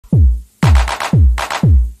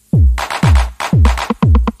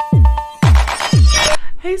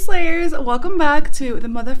Slayers, welcome back to the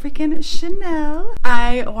motherfucking Chanel.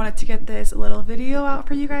 I wanted to get this little video out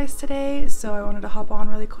for you guys today, so I wanted to hop on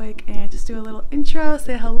really quick and just do a little intro,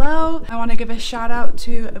 say hello. I want to give a shout out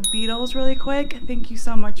to Beetles really quick. Thank you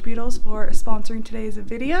so much, Beetles, for sponsoring today's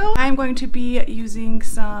video. I'm going to be using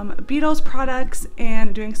some Beetles products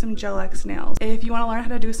and doing some Gelx nails. If you want to learn how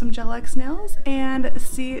to do some Gelx nails and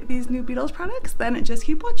see these new Beetles products, then just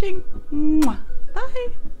keep watching. Mwah. Bye.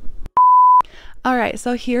 Alright,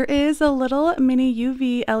 so here is a little mini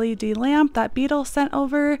UV LED lamp that Beetles sent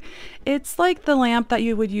over. It's like the lamp that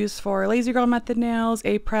you would use for Lazy Girl method nails,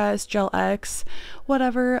 A-Press, Gelx,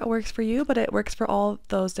 whatever works for you, but it works for all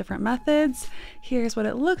those different methods. Here's what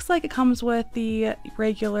it looks like. It comes with the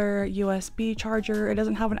regular USB charger. It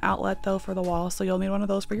doesn't have an outlet though for the wall, so you'll need one of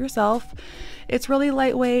those for yourself. It's really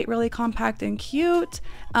lightweight, really compact and cute.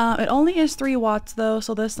 It only is 3 watts though,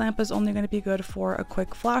 so this lamp is only going to be good for a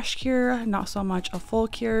quick flash cure, not so much a full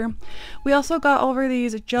cure. We also got over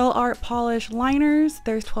these gel art polish liners.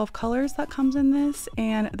 There's 12 colors that comes in this,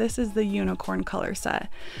 and this is the unicorn color set.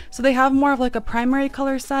 So they have more of like a primary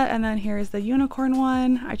color set, and then here's the unicorn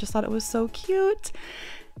one. I just thought it was so cute.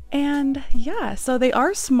 And yeah, so they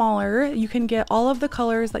are smaller. You can get all of the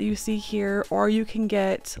colors that you see here, or you can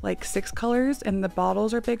get like 6 colors and the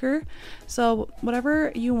bottles are bigger. So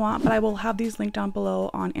whatever you want, but I will have these linked down below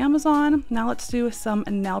on Amazon. Now let's do some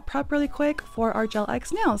nail prep really quick for our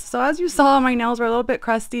Gelx nails. So as you saw, my nails were a little bit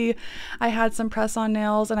crusty. I had some press-on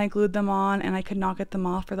nails and I glued them on and I could not get them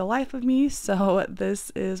off for the life of me. So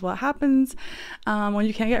this is what happens when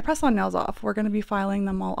you can't get press-on nails off. We're going to be filing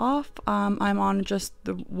them all off. I'm on just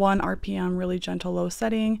the 1 RPM really gentle low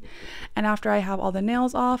setting, and after I have all the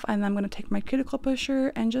nails off, and I'm going to take my cuticle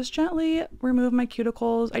pusher and just gently remove my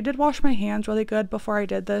cuticles. I did wash my hands really good before I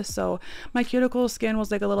did this, so my cuticle skin was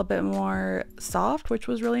like a little bit more soft, which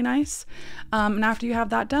was really nice. And after you have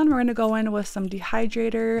that done, we're going to go in with some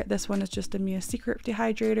dehydrator. This one is just a Mia Secret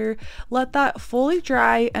dehydrator. Let that fully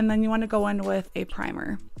dry, and then you want to go in with a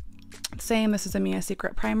primer. Same, this is a Mia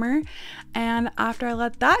Secret primer, and after I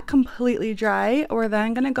let that completely dry, we're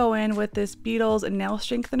then gonna go in with this Beetles nail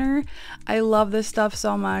strengthener. I love this stuff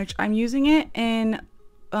so much. I'm using it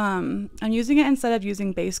instead of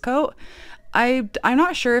using base coat. I'm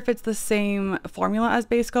not sure if it's the same formula as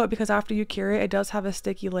base coat, because after you cure it, it does have a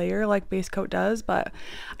sticky layer like base coat does, but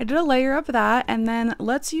I did a layer of that. And then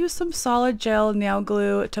let's use some solid gel nail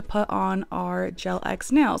glue to put on our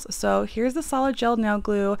Gelx nails. So here's the solid gel nail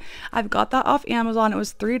glue. I've got that off Amazon. It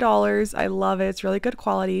was $3. I love it. It's really good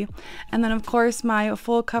quality. And then of course my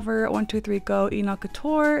full cover 123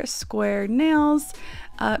 𝘊𝘢𝘴𝘆 square nails.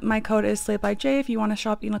 My code is 𝘂𝑗. If you want to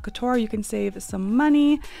shop 𝘊𝘢𝘴𝘆, you can save some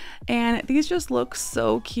money. And these just look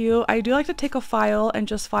so cute. I do like to take a file and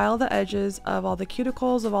just file the edges of all the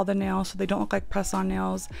cuticles of all the nails so they don't look like press-on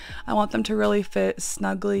nails. I want them to really fit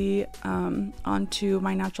snugly onto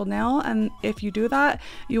my natural nail, and if you do that,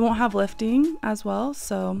 you won't have lifting as well.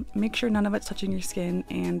 So make sure none of it's touching your skin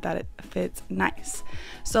and that it fits nice.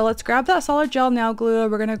 So let's grab that solid gel nail glue.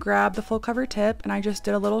 We're gonna grab the full cover tip, and I just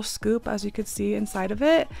did a little scoop, as you could see, inside of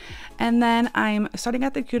it. And then I'm starting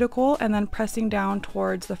at the cuticle and then pressing down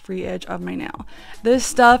towards the free edge of my nail. This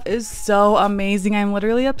stuff is so amazing. I'm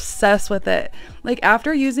literally obsessed with it. Like,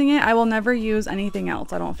 after using it, I will never use anything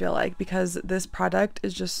else, I don't feel like, because this product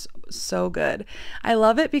is just so good. I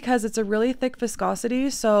love it because it's a really thick viscosity,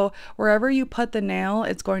 so wherever you put the nail,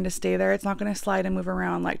 it's going to stay there. It's not going to slide and move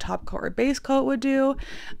around like top coat or base coat would do.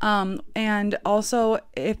 And also,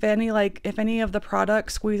 if any of the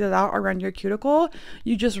product squeezes out around your cuticle,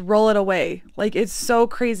 you just roll it away. Like, it's so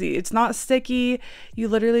crazy. It's not sticky. You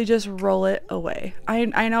literally just roll it away.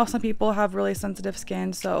 I know some people have really sensitive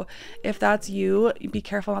skin, so if that's you, be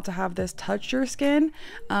careful not to have this touch your skin.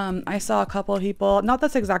 I saw a couple of people, not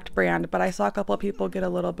this exact brand, but I saw a couple of people get a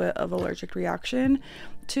little bit of allergic reaction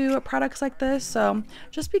to products like this, so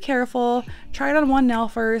just be careful. Try it on one nail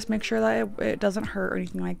first, make sure that it doesn't hurt or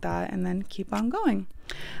anything like that, and then keep on going.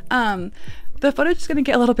 The footage is going to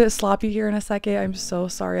get a little bit sloppy here in a second. I'm so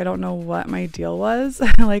sorry. I don't know what my deal was,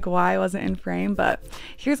 like why I wasn't in frame, but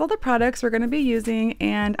here's all the products we're going to be using,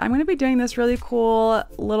 and I'm going to be doing this really cool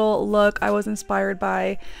little look I was inspired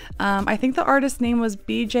by. I think the artist's name was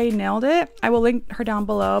BJ Nailed It. I will link her down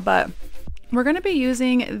below, but we're going to be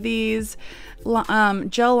using these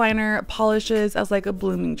gel liner polishes as like a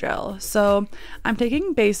blooming gel. So I'm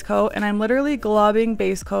taking base coat and I'm literally globbing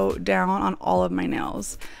base coat down on all of my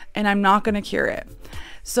nails, and I'm not going to cure it.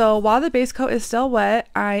 So while the base coat is still wet,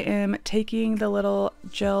 I am taking the little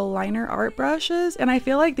gel liner art brushes, and I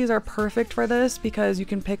feel like these are perfect for this because you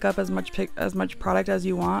can pick up as much product as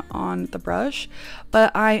you want on the brush.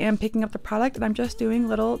 But I am picking up the product and I'm just doing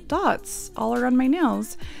little dots all around my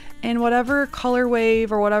nails in whatever color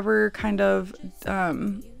wave or whatever kind of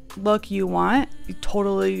look you want. You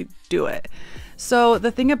totally do it. So the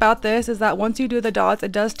thing about this is that once you do the dots,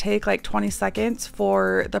 it does take like 20 seconds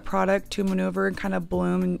for the product to maneuver and kind of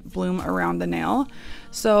bloom around the nail.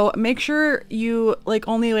 So make sure you like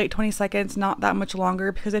only wait 20 seconds, not that much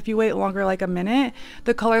longer, because if you wait longer, like a minute,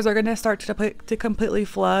 the colors are going to start to completely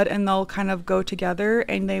flood and they'll kind of go together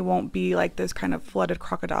and they won't be like this kind of flooded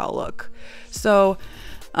crocodile look. So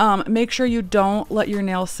make sure you don't let your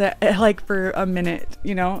nail sit like for a minute,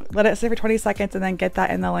 you know, let it sit for 20 seconds and then get that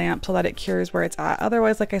in the lamp so that it cures where it's at.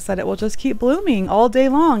 Otherwise, like I said, it will just keep blooming all day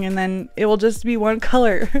long and then it will just be one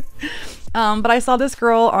color. But I saw this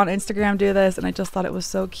girl on Instagram do this and I just thought it was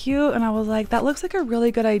so cute, and I was like, that looks like a really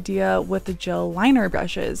good idea with the gel liner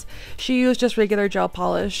brushes. She used just regular gel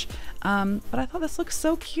polish, but I thought this looks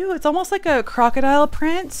so cute. It's almost like a crocodile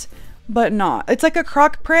print, but not. It's like a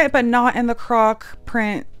croc print, but not in the croc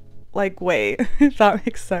print like way, if that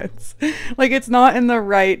makes sense. Like it's not in the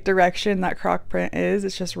right direction that croc print is,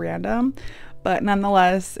 it's just random, but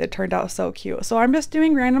nonetheless it turned out so cute. So I'm just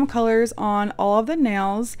doing random colors on all of the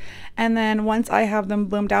nails, and then once I have them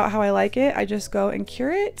bloomed out how I like it, I just go and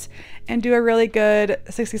cure it and do a really good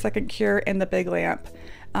 60-second cure in the big lamp.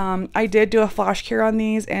 I did do a flash cure on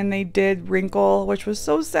these and they did wrinkle, which was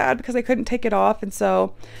so sad because I couldn't take it off, and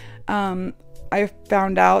so I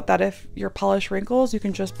found out that if your polish wrinkles, you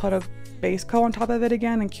can just put a base coat on top of it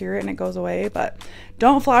again and cure it and it goes away. But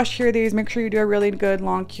don't flash cure these. Make sure you do a really good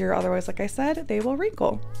long cure, otherwise, like I said, they will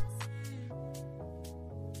wrinkle.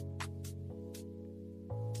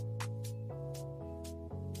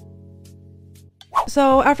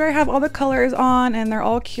 So after I have all the colors on and they're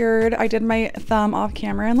all cured, I did my thumb off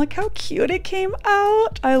camera and look how cute it came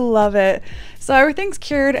out. I love it. So everything's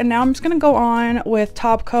cured, and now I'm just gonna go on with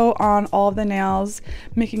top coat on all of the nails,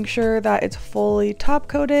 making sure that it's fully top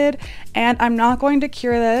coated. And I'm not going to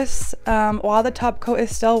cure this while the top coat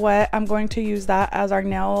is still wet. I'm going to use that as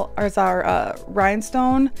our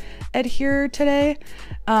rhinestone adhere today,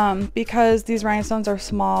 because these rhinestones are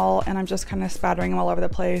small and I'm just kind of spattering them all over the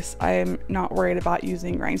place. I'm not worried about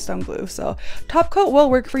using rhinestone glue. So top coat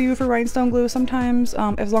will work for you for rhinestone glue sometimes,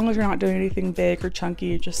 as long as you're not doing anything big or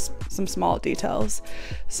chunky, just some small details.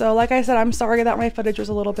 So like I said, I'm sorry that my footage was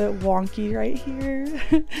a little bit wonky right here,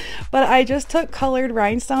 but I just took colored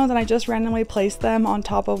rhinestones and I just randomly placed them on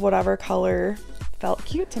top of whatever color felt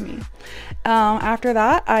cute to me. After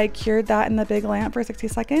that, I cured that in the big lamp for 60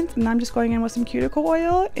 seconds, and I'm just going in with some cuticle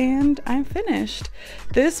oil and I'm finished.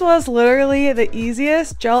 This was literally the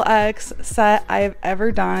easiest Gel X set I've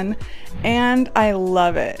ever done, and I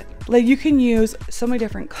love it. Like, you can use so many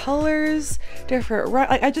different colors,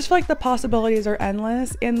 like, I just feel like the possibilities are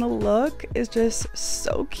endless and the look is just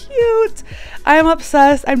so cute. I am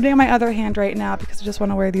obsessed. I'm doing my other hand right now because I just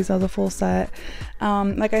want to wear these as a full set.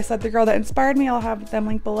 Like I said, the girl that inspired me, I'll have them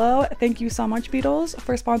linked below. Thank you so much, Beetles,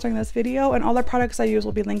 for sponsoring this video, and all the products I use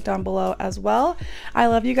will be linked down below as well. I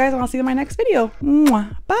love you guys, and I'll see you in my next video.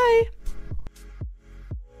 Mwah. Bye.